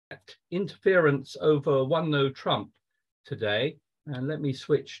at interference over one no trump today. And let me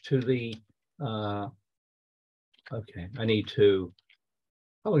switch to the, okay, I need to,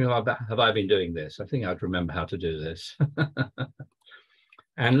 how long have I been doing this? I think I'd remember how to do this.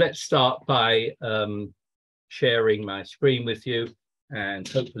 And let's start by sharing my screen with you, and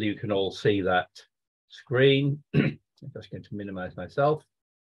hopefully you can all see that screen. I'm just going to minimize myself.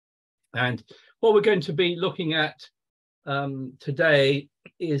 And what we're going to be looking at today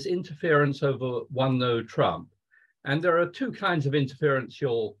is interference over one no trump. And there are two kinds of interference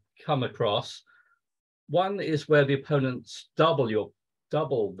you'll come across. One is where the opponents double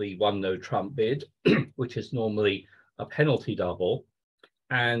the one no trump bid, which is normally a penalty double.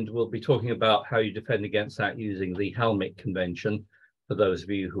 And we'll be talking about how you defend against that using the Helmick convention for those of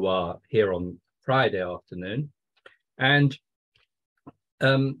you who are here on Friday afternoon. And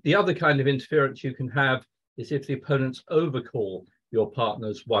the other kind of interference you can have is if the opponents overcall your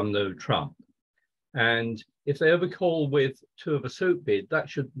partner's one no trump. And if they overcall with two of a suit bid, that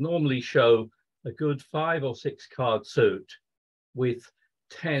should normally show a good 5 or 6 card suit with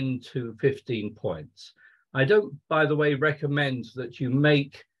 10 to 15 points. I don't, by the way, recommend that you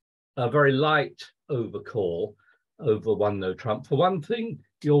make a very light overcall over one no trump. For one thing,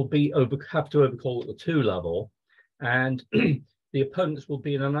 you'll have to overcall at the 2 level, and the opponents will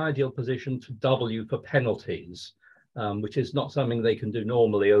be in an ideal position to double you for penalties, which is not something they can do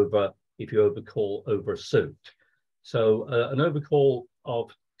normally if you overcall over a suit. So an overcall of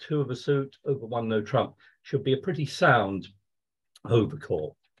 2 of a suit over one no trump should be a pretty sound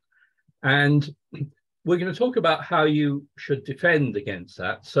overcall. And we're going to talk about how you should defend against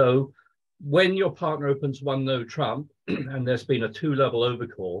that. So when your partner opens one no trump and there's been a 2-level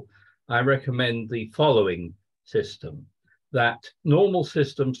overcall, I recommend the following system: that normal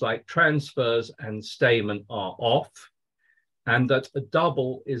systems like transfers and stayman are off, and that a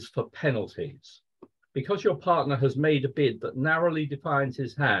double is for penalties. Because your partner has made a bid that narrowly defines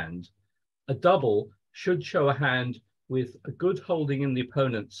his hand, a double should show a hand with a good holding in the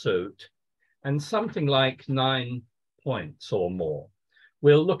opponent's suit and something like 9 points or more.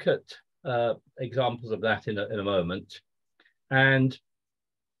 We'll look at examples of that in a moment. And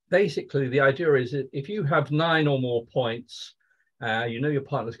basically the idea is that if you have 9 or more points, you know your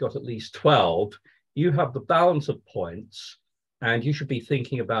partner's got at least 12, you have the balance of points, and you should be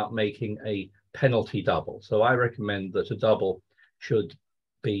thinking about making a penalty double. So I recommend that a double should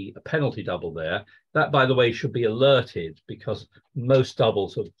be a penalty double there. That, by the way, should be alerted because most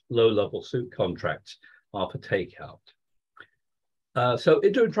doubles of low-level suit contracts are for takeout. So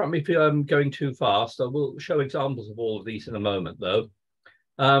it don't interrupt me if I'm going too fast. I will show examples of all of these in a moment, though.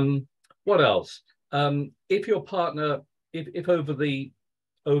 What else? If your partner, if over the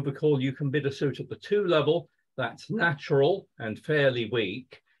overcall you can bid a suit at the 2 level, that's natural and fairly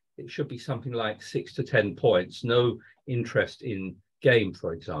weak. It should be something like 6 to 10 points, no interest in game,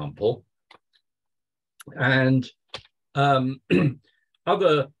 for example. And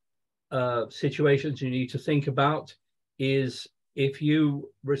other situations you need to think about is if you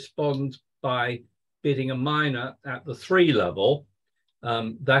respond by bidding a minor at the 3 level,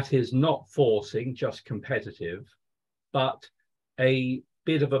 that is not forcing, just competitive, but a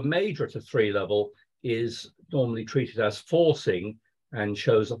bid of a major at a 3 level is normally treated as forcing and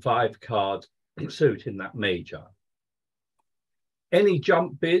shows a 5-card suit in that major. Any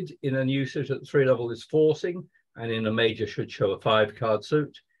jump bid in a new suit at the 3 level is forcing, and in a major should show a 5-card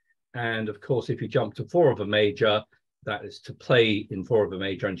suit. And of course, if you jump to 4 of a major, that is to play in 4 of a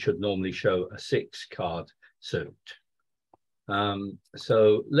major and should normally show a 6-card suit.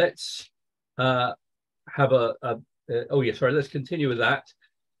 So let's have let's continue with that.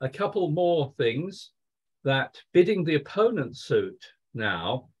 A couple more things. That bidding the opponent's suit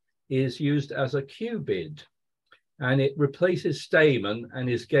now is used as a Q bid, and it replaces stayman and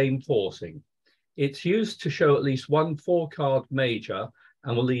is game forcing. It's used to show at least 1 4-card major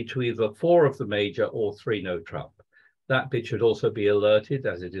and will lead to either 4 of the major or 3 no trump. That bid should also be alerted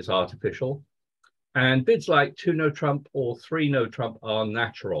as it is artificial. And bids like 2 no trump or 3 no trump are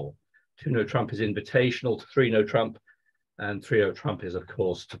natural. 2 no trump is invitational to 3 no trump, and 3 no trump is, of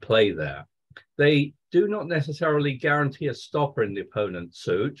course, to play there. They do not necessarily guarantee a stopper in the opponent's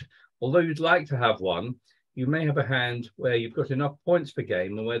suit. Although you'd like to have one, you may have a hand where you've got enough points for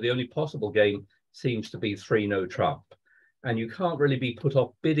game and where the only possible game seems to be 3 no trump. And you can't really be put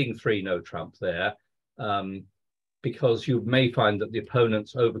off bidding 3 no trump there because you may find that the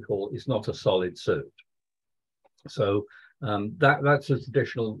opponent's overcall is not a solid suit. So that's the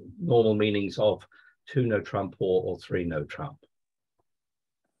traditional normal meanings of 2 no trump or 3 no trump.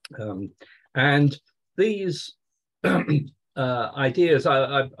 And these ideas,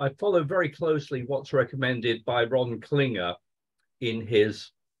 I follow very closely what's recommended by Ron Klinger in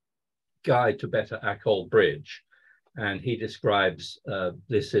his Guide to Better Acol Bridge. And he describes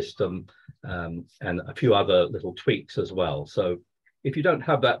this system and a few other little tweaks as well. So if you don't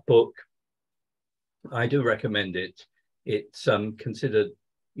have that book, I do recommend it. It's considered,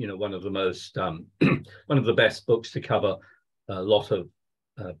 one of the most, one of the best books to cover a lot of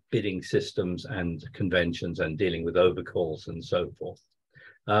bidding systems and conventions and dealing with overcalls and so forth.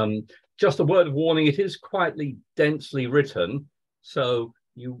 Just a word of warning, it is quite densely written, so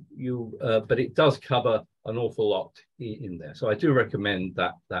but it does cover an awful lot in there. So I do recommend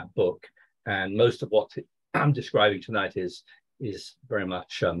that book, and most of what I'm describing tonight is very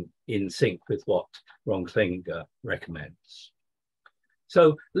much in sync with what Ron Klinger recommends.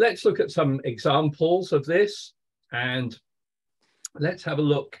 So let's look at some examples of this, and let's have a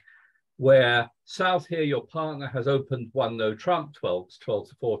look where south here, your partner has opened one no trump, 12 to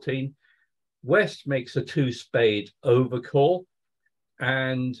 14. West makes a 2-spade overcall,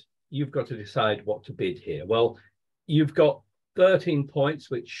 and you've got to decide what to bid here. Well, you've got 13 points,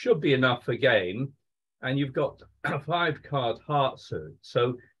 which should be enough for game, and you've got a 5-card heart suit.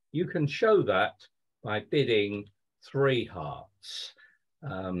 So you can show that by bidding 3 hearts.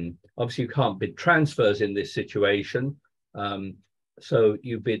 Obviously, you can't bid transfers in this situation. So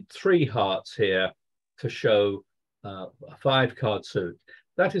you bid 3 hearts here to show a 5-card suit.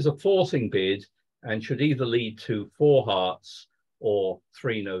 That is a forcing bid and should either lead to 4 hearts or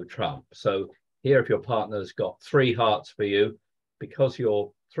 3 no trump. So here, if your partner's got 3 hearts for you, because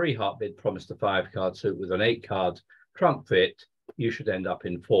your 3-heart bid promised a 5-card suit with an 8-card trump fit, you should end up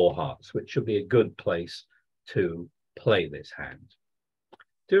in 4 hearts, which should be a good place to play this hand.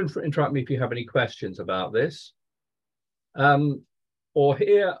 Do interrupt me if you have any questions about this. Or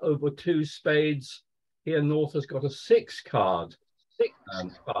here, over 2 spades, here North has got a 6-card,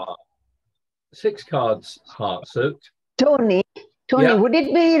 6 cards heart suit. Tony, yeah. Would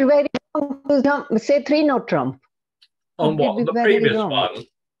it be very wrong to say 3 no trump? On what? On the previous one?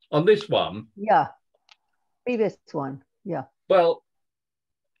 On this one? Yeah, previous one, yeah. Well,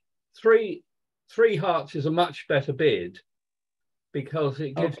 3 hearts is a much better bid because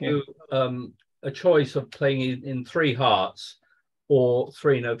it gives you a choice of playing in 3 hearts or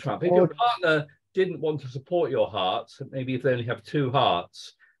 3 no trump. If your partner didn't want to support your hearts, maybe if they only have 2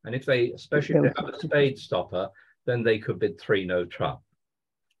 hearts, and especially if they have a spade stopper, then they could bid 3 no trump.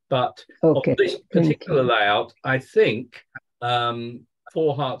 But on this particular layout, I think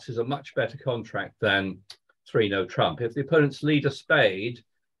 4 hearts is a much better contract than 3 no trump. If the opponents lead a spade,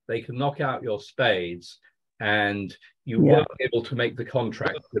 they can knock out your spades, and you won't be able to make the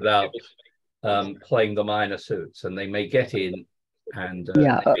contract without playing the minor suits, and they may get in. And all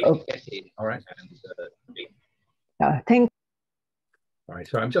right. Thank. All right.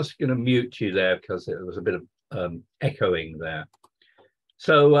 So I'm just going to mute you there because there was a bit of echoing there.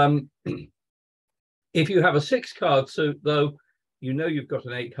 So if you have a 6-card suit, though, you've got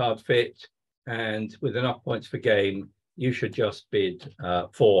an 8-card fit, and with enough points for game, you should just bid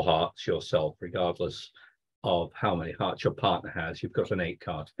 4 hearts yourself, regardless of how many hearts your partner has. You've got an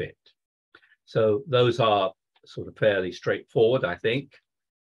 8-card fit. So those are sort of fairly straightforward, I think.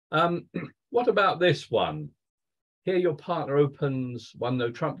 What about this one? Here your partner opens one no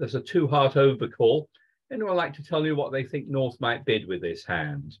trump. There's a 2-heart overcall. Anyone like to tell me what they think North might bid with this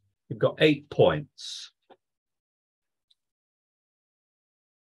hand? You've got 8 points.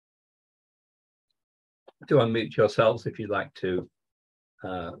 Do unmute yourselves if you'd like to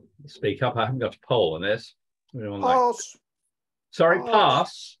speak up. I haven't got a poll on this. Anyone pass. Sorry,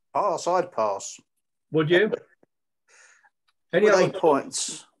 pass? Pass, I'd pass. Would you? Any other 8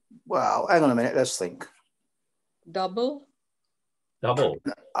 points? Well, hang on a minute, let's think. Double? Double?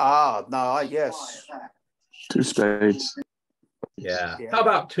 No, yes. 2 spades. Yeah. How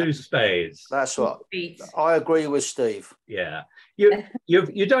about 2 spades? That's what I agree with Steve. Yeah.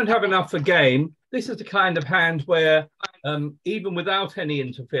 You don't have enough for game. This is the kind of hand where even without any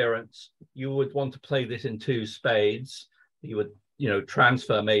interference, you would want to play this in 2 spades. You would,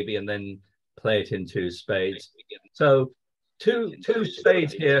 transfer maybe and then play it in 2 spades. So two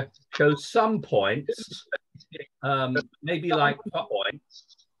spades here shows some points, maybe like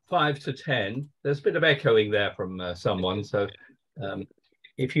 5 to 10. There's a bit of echoing there from someone. So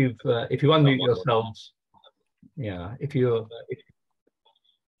if you unmute yourselves, there's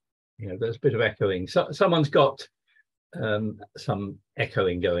a bit of echoing. So someone's got some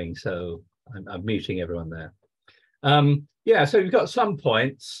echoing going, so I'm muting everyone there. So you've got some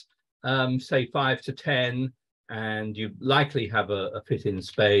points, say 5 to 10, and you likely have a fit in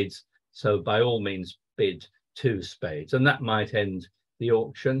spades. So by all means, bid two spades, and that might end the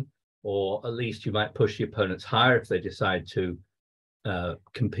auction, or at least you might push the opponents higher if they decide to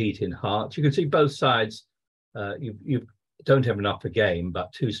compete in hearts. You can see both sides, you don't have enough a game,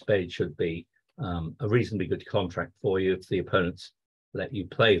 but two spades should be a reasonably good contract for you if the opponents let you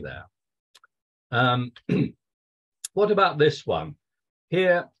play there. What about this one?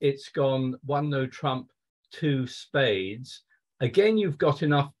 Here it's gone one no trump, two spades. Again, you've got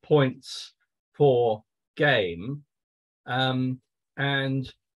enough points for game. And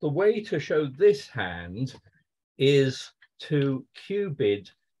the way to show this hand is to Q-bid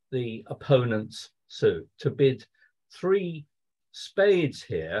the opponent's suit, to bid three spades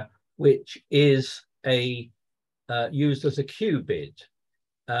here, which is used as a Q-bid.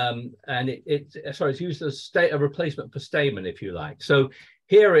 And it's used as a replacement for Stayman, if you like. So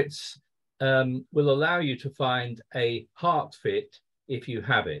here it's will allow you to find a heart fit if you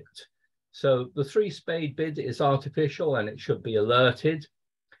have it. So the three spade bid is artificial and it should be alerted.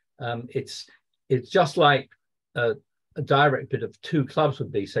 It's just like a direct bid of two clubs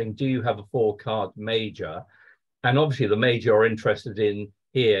would be saying, do you have a 4-card major? And obviously the major you're interested in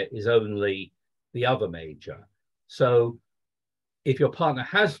here is only the other major. So if your partner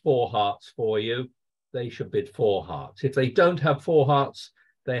has 4 hearts for you, they should bid 4 hearts. If they don't have 4 hearts,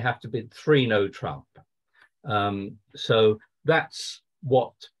 they have to bid 3 no trump. So that's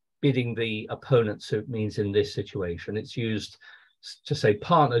what bidding the opponent suit means in this situation. It's used to say,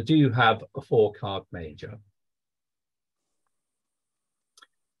 partner, do you have a 4-card major?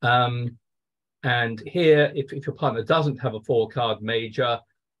 And here, if your partner doesn't have a 4-card major,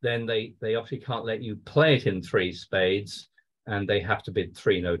 then they obviously can't let you play it in 3 spades, and they have to bid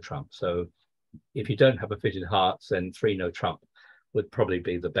 3 no trump. So if you don't have a fitted hearts, then 3 no trump would probably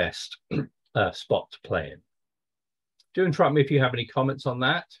be the best spot to play in. Do interrupt me if you have any comments on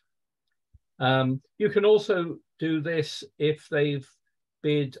that. You can also do this if they've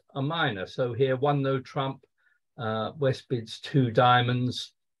bid a minor. So here, 1 no trump, West bids 2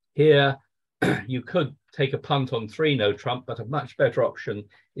 diamonds. Here, you could take a punt on 3 no trump, but a much better option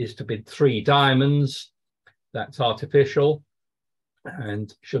is to bid 3 diamonds. That's artificial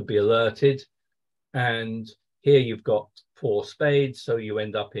and should be alerted. And here you've got 4 spades, so you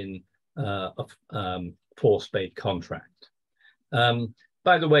end up in a 4-spade contract.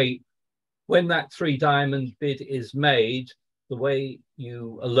 By the way, when that 3 diamond bid is made, the way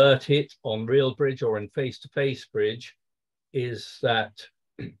you alert it on real bridge or in face-to-face bridge is that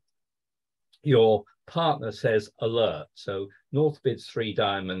your partner says alert. So North bids 3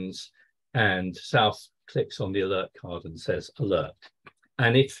 diamonds and South clicks on the alert card and says alert.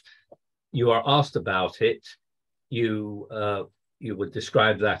 And if you are asked about it, you would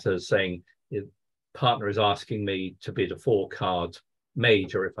describe that as saying, the partner is asking me to bid a 4-card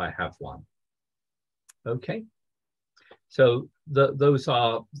major if I have one. Okay, so those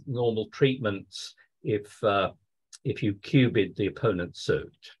are normal treatments if you Q-bid the opponent's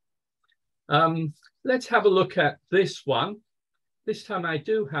suit. Let's have a look at this one. This time I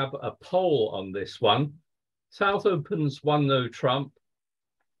do have a poll on this one. South opens 1 no trump.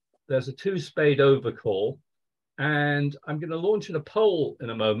 There's a 2-spade overcall. And I'm going to launch in a poll in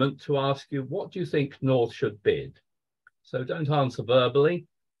a moment to ask you, what do you think North should bid? So don't answer verbally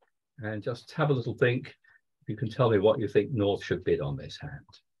and just have a little think. You can tell me what you think North should bid on this hand.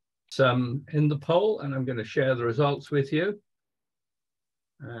 So in the poll, and I'm going to share the results with you.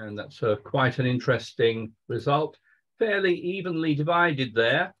 And that's quite an interesting result. Fairly evenly divided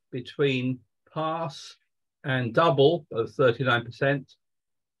there between pass and double, both 39%,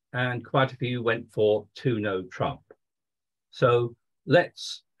 and quite a few went for 2 no trump. So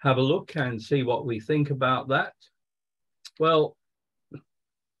let's have a look and see what we think about that. Well,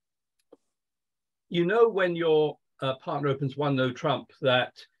 you know when your partner opens 1 no trump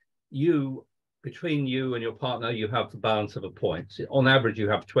that between you and your partner, you have the balance of a point. On average, you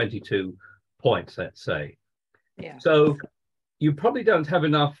have 22 points, let's say. Yeah. So you probably don't have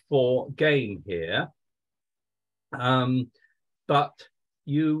enough for game here, but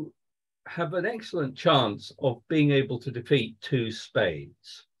you have an excellent chance of being able to defeat 2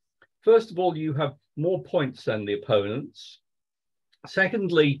 spades. First of all, you have more points than the opponents.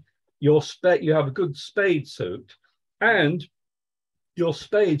 Secondly, you have a good spade suit, and your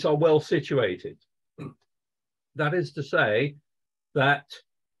spades are well situated. That is to say that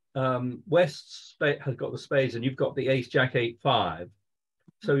West's spade has got the spades and you've got the ace, jack, 8, 5.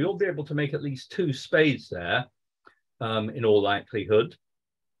 So you'll be able to make at least 2 spades there in all likelihood.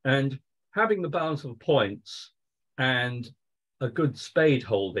 And having the balance of points and a good spade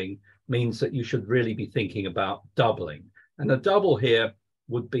holding means that you should really be thinking about doubling. And a double here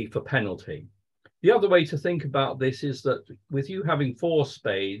would be for penalty. The other way to think about this is that with you having 4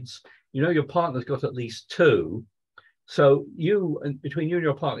 spades, you know your partner's got at least 2. So between you and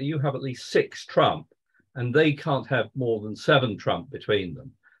your partner, you have at least 6 trump, and they can't have more than 7 trump between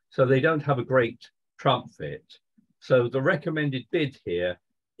them. So they don't have a great trump fit. So the recommended bid here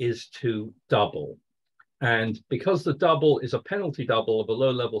is to double. And because the double is a penalty double of a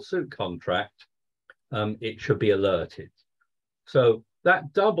low-level suit contract, it should be alerted. So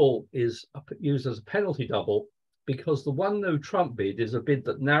that double is used as a penalty double because the 1 no trump bid is a bid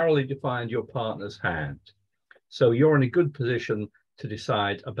that narrowly defined your partner's hand. So you're in a good position to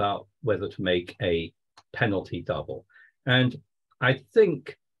decide about whether to make a penalty double. And I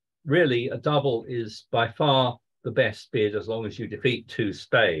think really a double is by far the best bid as long as you defeat 2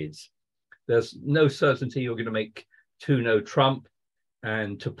 spades. There's no certainty you're going to make 2 no trump,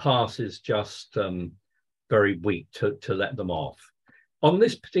 and to pass is just very weak to let them off. On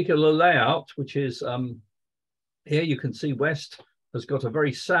this particular layout, which is here, you can see West has got a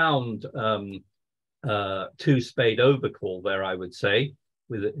very sound 2 spade overcall there, I would say,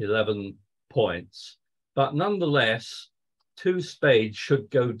 with 11 points. But nonetheless, 2 spades should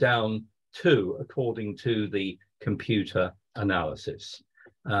go down 2 according to the computer analysis.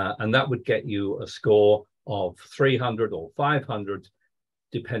 And that would get you a score of 300 or 500,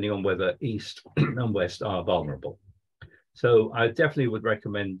 depending on whether East and West are vulnerable. So I definitely would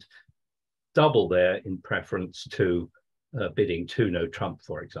recommend double there in preference to bidding 2 no trump,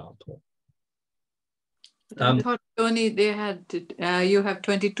 for example. I thought, Tony, they had you have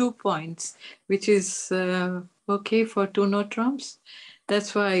 22 points, which is okay for 2 no trumps.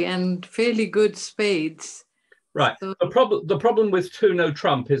 That's why, and fairly good spades. Right. So, the problem with 2 no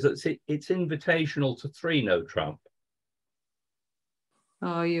trump is that it's invitational to 3 no trump.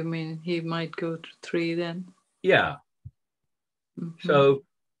 Oh, you mean he might go to 3 then? Yeah. Mm-hmm. So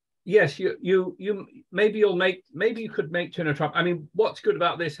yes, you maybe you could make 2 no trump. I mean, what's good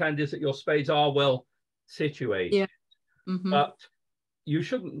about this hand is that your spades are well situated. Yeah. Mm-hmm. But you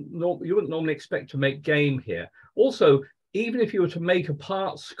wouldn't normally expect to make game here. Also, even if you were to make a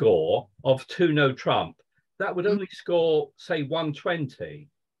part score of 2 no trump, that would only score, say, 120,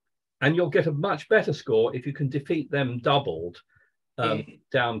 and you'll get a much better score if you can defeat them doubled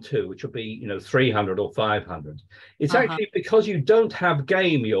down 2, which will be 300 or 500. It's actually because you don't have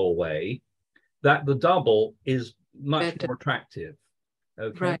game your way that the double is much more attractive.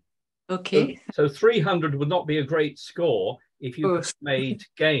 Okay. Right. Okay. So 300 would not be a great score if you made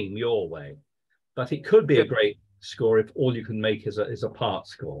game your way, but it could be a great score if all you can make is a part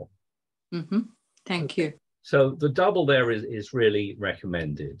score. Mm-hmm. Thank you. So the double there is really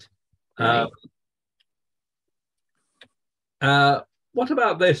recommended. Right. What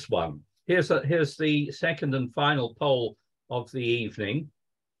about this one? Here's the second and final poll of the evening.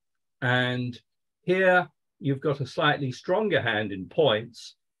 And here you've got a slightly stronger hand in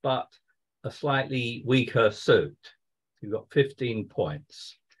points, but a slightly weaker suit. You've got 15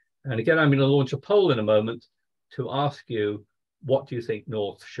 points. And again, I'm going to launch a poll in a moment to ask you, what do you think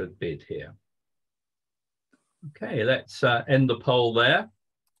North should bid here? Okay, let's end the poll there.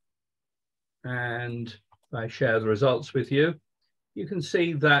 And if I share the results with you, you can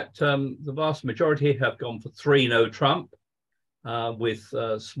see that the vast majority have gone for 3 no trump, with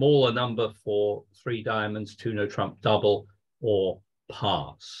a smaller number for 3 diamonds, 2 no trump double, or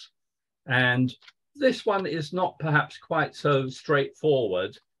pass. And this one is not perhaps quite so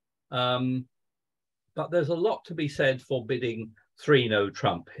straightforward, but there's a lot to be said for bidding 3 no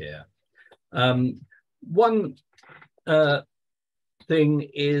trump here. One thing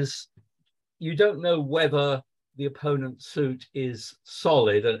is you don't know whether the opponent's suit is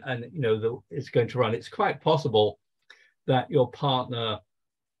solid and it's going to run. It's quite possible that your partner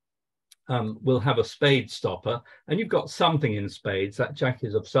will have a spade stopper, and you've got something in spades. That jack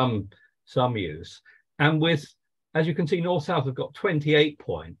is of some use. And with, as you can see, North South have got 28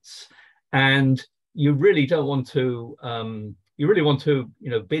 points, and you really don't want to. You really want to,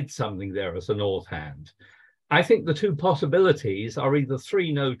 bid something there as a North hand. I think the 2 possibilities are either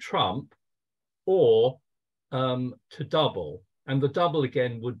 3 no trump or to double, and the double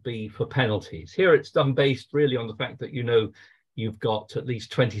again would be for penalties. Here it's done based really on the fact that you've got at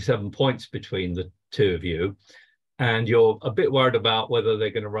least 27 points between the 2 of you, and you're a bit worried about whether they're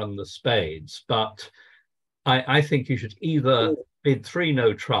going to run the spades. But I think you should either bid 3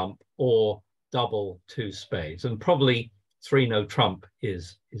 no trump or double 2 spades, and probably 3 no trump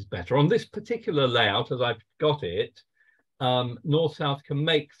is better. On this particular layout, as I've got it, North South can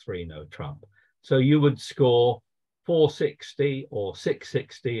make 3 no trump. So you would score 460 or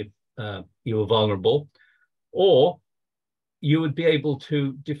 660 if you were vulnerable, or you would be able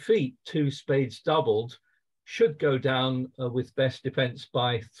to defeat 2 spades doubled, should go down with best defense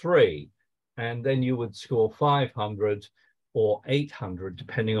by 3. And then you would score 500 or 800,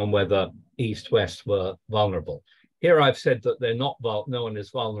 depending on whether East-West were vulnerable. Here I've said that they're not, no one is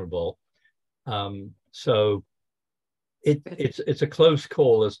vulnerable. So it's a close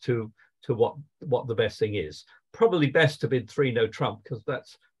call as to what the best thing is. Probably best to bid 3 no trump, because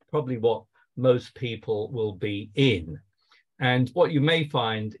that's probably what most people will be in. And what you may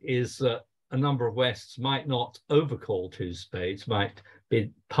find is that a number of Wests might not overcall 2 spades, might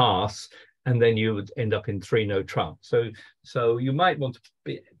bid pass, and then you would end up in 3 no trump. So you might want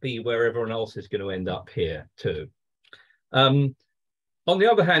to be where everyone else is going to end up here too. On the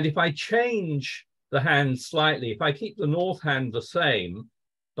other hand, if I change the hand slightly, if I keep the north hand the same,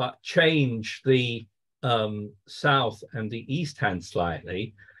 but change the south and the east hand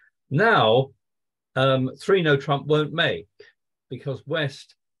slightly, now 3 no trump won't make, because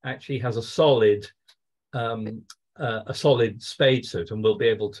West actually has a solid spade suit and will be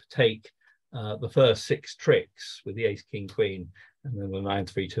able to take the first 6 tricks with the ace, king, queen, and then the 9,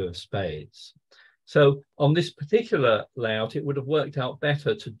 3, 2 of spades. So on this particular layout, it would have worked out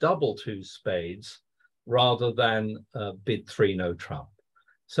better to double 2 spades rather than bid 3 no trump.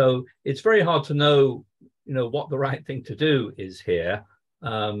 So it's very hard to know, what the right thing to do is here.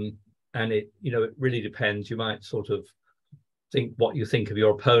 And it really depends. You might sort of think what you think of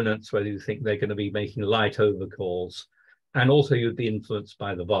your opponents, whether you think they're going to be making light overcalls, and also you'd be influenced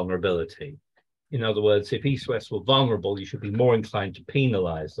by the vulnerability. In other words, if East-West were vulnerable, you should be more inclined to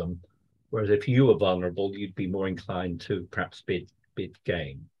penalize them, whereas if you were vulnerable, you'd be more inclined to perhaps bid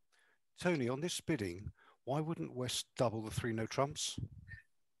game. Tony, on this bidding, why wouldn't West double the 3 no trumps?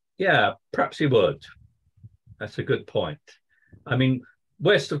 Yeah, perhaps he would. That's a good point. I mean,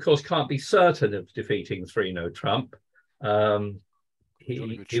 West, of course, can't be certain of defeating 3 no trump. He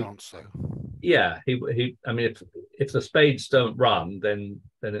got a good chance, though. Yeah, I mean, if the spades don't run, then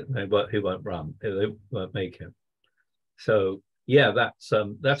he won't run. They won't make him. So yeah, that's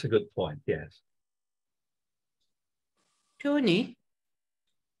a good point. Yes. Tony,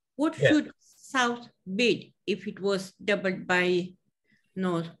 what should South bid if it was doubled by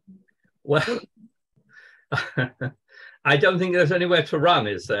North? Well, I don't think there's anywhere to run,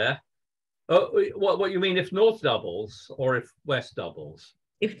 is there? Oh, what you mean if North doubles or if West doubles?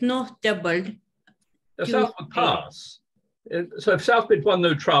 If North doubled, the South would pass. So if South bids 1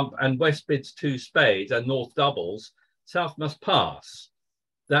 no trump and West bids 2 spades and North doubles, South must pass.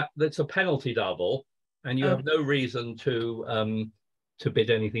 That's a penalty double, and you have no reason to bid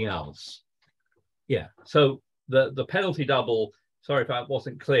anything else. Yeah. So the penalty double. Sorry if that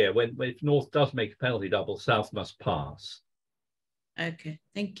wasn't clear. If North does make a penalty double, South must pass. Okay.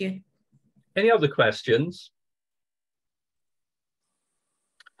 Thank you. Any other questions?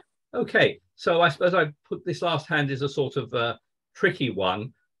 Okay, so I suppose I put this last hand is a sort of tricky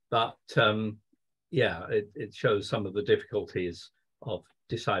one, but yeah, it shows some of the difficulties of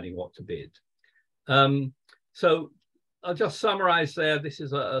deciding what to bid. So I'll just summarize there. This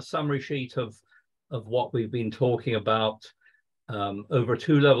is a summary sheet of what we've been talking about. Over a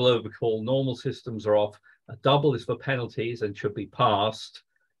 2-level overcall, normal systems are off. A double is for penalties and should be passed.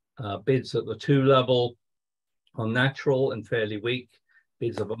 Bids at the 2 level are natural and fairly weak.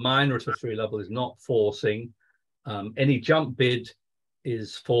 Bids of a minor at a 3 level is not forcing. Any jump bid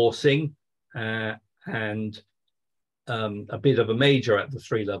is forcing, and a bid of a major at the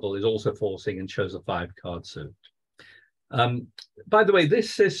 3 level is also forcing and shows a 5-card suit. By the way,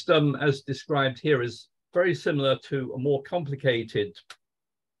 this system, as described here, is very similar to a more complicated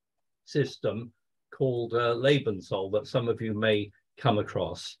system called Lebenssoll that some of you may come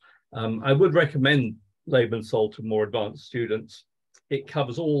across. I would recommend Lebenssoll to more advanced students. It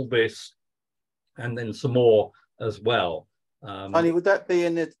covers all this and then some more as well. Tony, would that be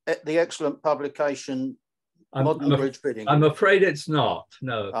in the excellent publication Modern Bridge Bidding? I'm afraid it's not.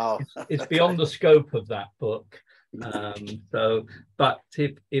 No, oh, it's beyond the scope of that book. So, but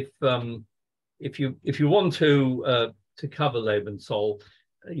if you want to cover Lebenssoll,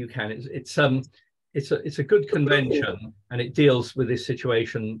 you can. It's a good convention, and it deals with this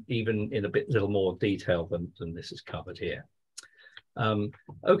situation even in a little more detail than this is covered here.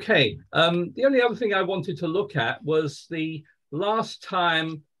 Okay. The only other thing I wanted to look at was the last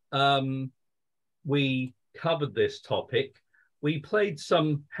time we covered this topic, we played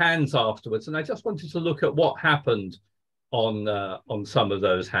some hands afterwards, and I just wanted to look at what happened on some of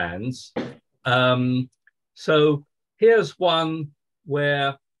those hands. So here's one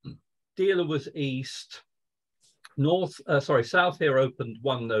where dealer was east, South here opened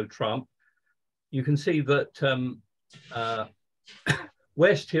 1 no trump. You can see that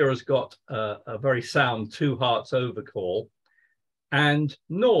West here has got a very sound 2 hearts overcall, and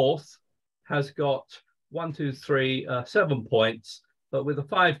North has got 1, 2, 3, 7 points, but with a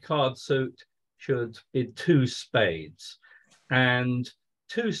 5-card suit should bid 2 spades. And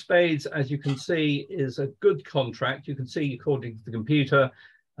 2 spades, as you can see, is a good contract. You can see, according to the computer,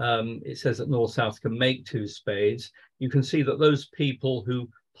 it says that North-South can make 2 spades. You can see that those people who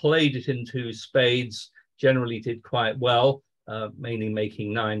played it in 2 spades generally did quite well, mainly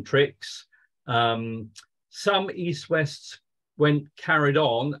making 9 tricks. Some East-Wests carried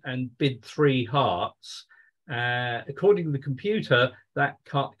on and bid 3 hearts. According to the computer, that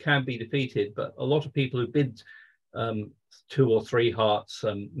can be defeated, but a lot of people who bid 2 or 3 hearts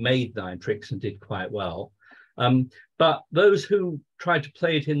made 9 tricks and did quite well. But those who tried to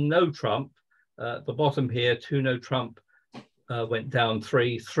play it in no trump, the bottom here, 2 no trump went down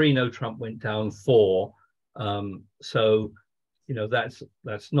 3, 3 no trump went down 4. So, you know, that's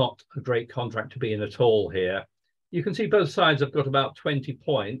not a great contract to be in at all here. You can see both sides have got about 20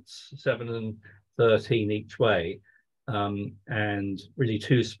 points, 7 and 13 each way. And really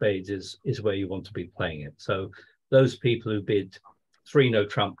 2 spades is where you want to be playing it. So those people who bid 3 no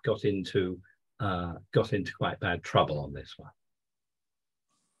trump got into quite bad trouble on this one.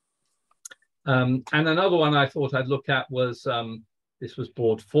 And another one I thought I'd look at was, this was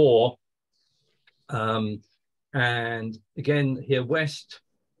board 4. And again, here West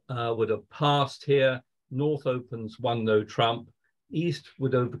would have passed here. North opens 1 no trump. East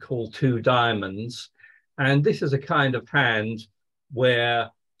would overcall 2 diamonds. And this is a kind of hand where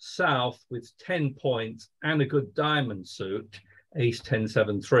South with 10 points and a good diamond suit, ace 10,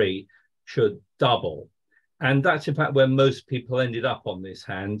 7, 3, should double. And that's in fact where most people ended up on this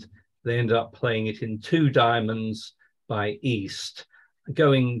hand. They ended up playing it in 2 diamonds by East,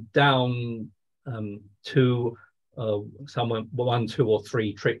 going down to somewhere 1, 2, or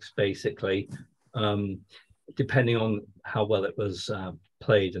 3 tricks, basically, depending on how well it was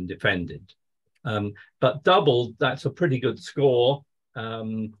played and defended. But doubled, that's a pretty good score,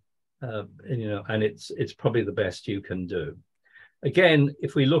 you know, and it's probably the best you can do. Again,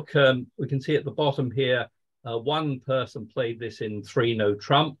 if we look, we can see at the bottom here, 1 person played this in 3 no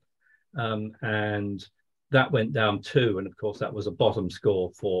trump, and that went down 2, and of course that was a bottom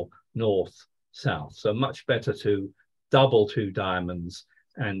score for North-South. So much better to double 2 diamonds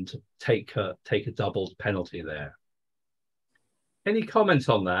and take a doubled penalty there. Any comments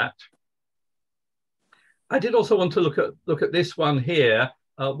on that? I did also want to look at this one here.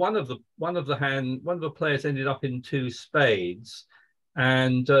 One of the players ended up in 2 spades,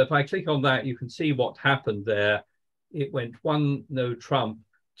 and if I click on that, you can see what happened there. It went 1 no trump,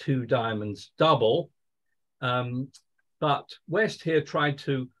 2 diamonds, double. But West here tried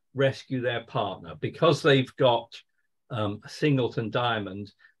to rescue their partner because they've got a singleton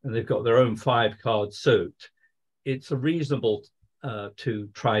diamond and they've got their own 5-card suit. It's reasonable to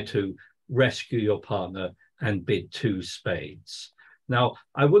try to rescue your partner and bid 2 spades. Now,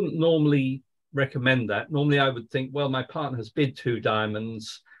 I wouldn't normally recommend that. Normally I would think, well, my partner has bid 2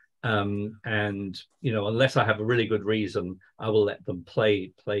 diamonds, and, you know, unless I have a really good reason, I will let them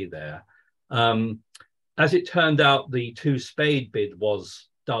play there. As it turned out, the 2 spade bid was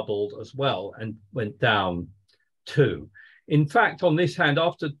doubled as well and went down 2. In fact, on this hand,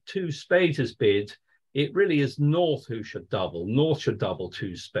 after 2 spades is bid, it really is North who should double. North should double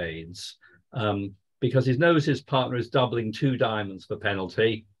 2 spades because he knows his partner is doubling 2 diamonds for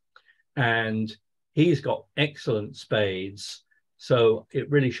penalty, and he's got excellent spades. So it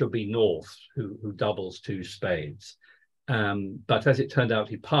really should be North who doubles 2 spades. But as it turned out,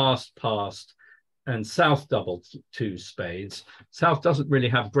 he passed, and South doubled 2 spades. South doesn't really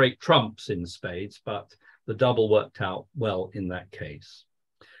have great trumps in spades, but the double worked out well in that case.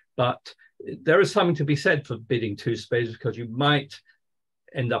 But there is something to be said for bidding 2 spades because you might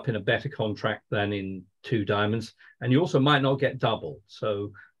end up in a better contract than in 2 diamonds, and you also might not get double.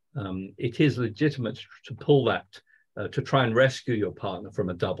 So it is legitimate to pull that, to try and rescue your partner from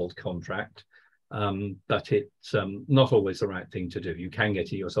a doubled contract, but it's not always the right thing to do. You can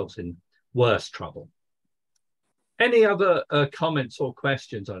get yourselves in worse trouble. Any other comments or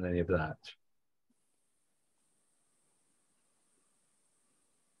questions on any of that?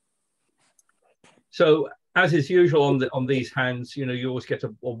 So, as is usual on these hands, you know, you always get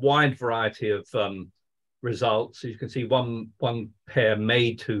a wide variety of results. You can see one pair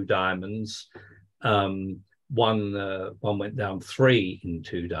made 2 diamonds. One went down 3 in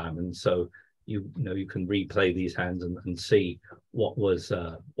 2 diamonds. So you can replay these hands and see what was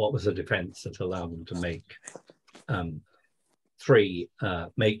a defense that allowed them to make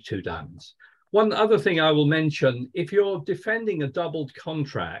make 2 diamonds. One other thing I will mention, if you're defending a doubled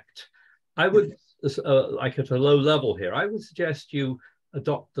contract, I would, like at a low level here, I would suggest you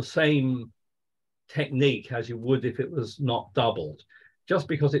adopt the same technique as you would if it was not doubled. Just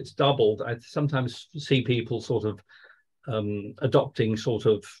because it's doubled, I sometimes see people sort of adopting sort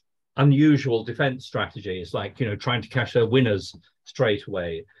of unusual defense strategies, like, you know, trying to cash their winners straight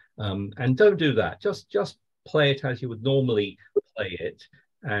away. And don't do that. Just play it as you would normally play it,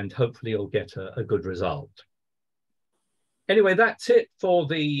 and hopefully you'll get a good result. Anyway, that's it for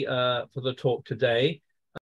the talk today.